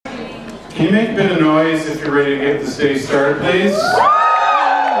Can you make a bit of noise if you're ready to get the stage started, please?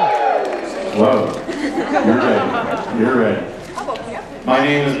 Whoa, you're ready. My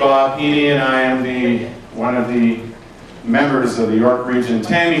name is Bob Heeney, and I am one of the members of the York Region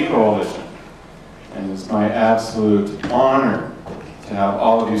Tammy Coalition. And it's my absolute honor to have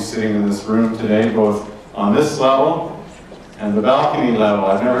all of you sitting in this room today, both on this level and the balcony level.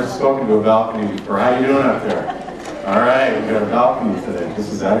 I've never spoken to a balcony before. How are you doing up there? All right, we've got a balcony today. This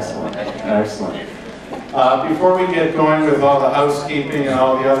is excellent, excellent. Before we get going with all the housekeeping and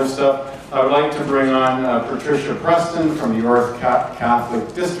all the other stuff, I would like to bring on Patricia Preston from the York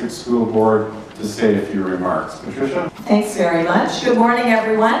Catholic District School Board to say a few remarks. Patricia? Thanks very much. Good morning,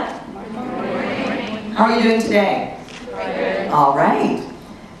 everyone. Good morning. How are you doing today? Good. All right.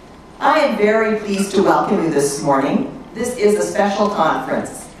 I am very pleased to welcome you this morning. This is a special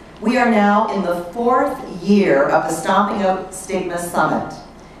conference. We are now in the 4th year of the Stomping Out Stigma Summit,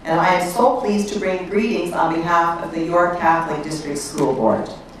 and I am so pleased to bring greetings on behalf of the York Catholic District School Board.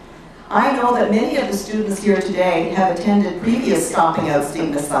 I know that many of the students here today have attended previous Stomping Out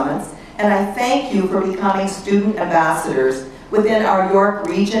Stigma Summits, and I thank you for becoming student ambassadors within our York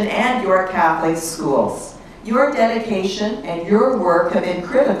Region and York Catholic schools. Your dedication and your work have been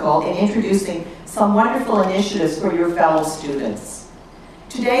critical in introducing some wonderful initiatives for your fellow students.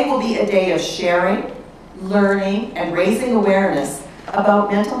 Today will be a day of sharing, learning, and raising awareness about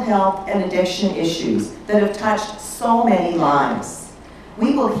mental health and addiction issues that have touched so many lives.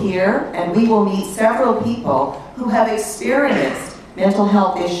 We will hear and we will meet several people who have experienced mental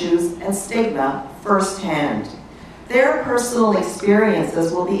health issues and stigma firsthand. Their personal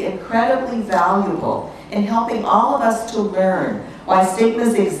experiences will be incredibly valuable in helping all of us to learn why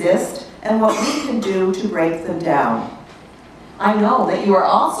stigmas exist and what we can do to break them down. I know that you are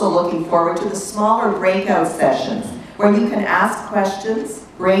also looking forward to the smaller breakout sessions where you can ask questions,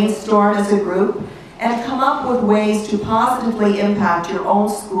 brainstorm as a group, and come up with ways to positively impact your own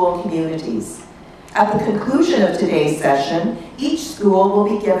school communities. At the conclusion of today's session, each school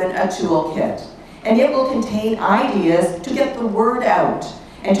will be given a toolkit, and it will contain ideas to get the word out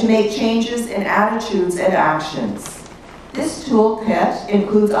and to make changes in attitudes and actions. This toolkit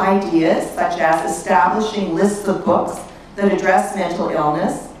includes ideas such as establishing lists of books that address mental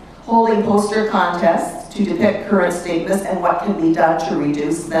illness, holding poster contests to depict current stigmas and what can be done to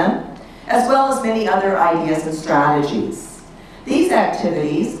reduce them, as well as many other ideas and strategies. These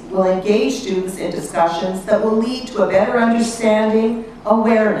activities will engage students in discussions that will lead to a better understanding,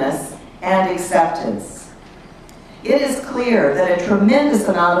 awareness, and acceptance. It is clear that a tremendous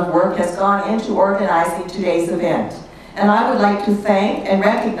amount of work has gone into organizing today's event, and I would like to thank and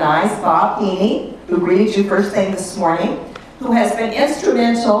recognize Bob Heeney, who greeted you first thing this morning, who has been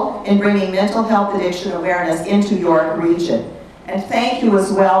instrumental in bringing mental health addiction awareness into York Region. And thank you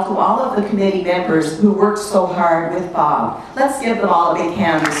as well to all of the committee members who worked so hard with Bob. Let's give them all a big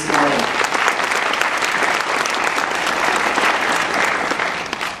hand this morning.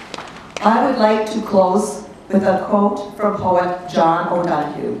 I would like to close with a quote from poet John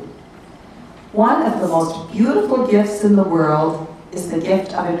O'Donohue. One of the most beautiful gifts in the world is the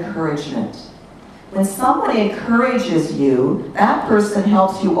gift of encouragement. When someone encourages you, that person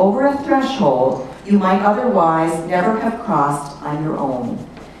helps you over a threshold you might otherwise never have crossed on your own.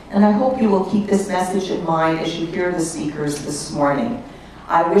 And I hope you will keep this message in mind as you hear the speakers this morning.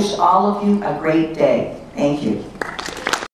 I wish all of you a great day. Thank you.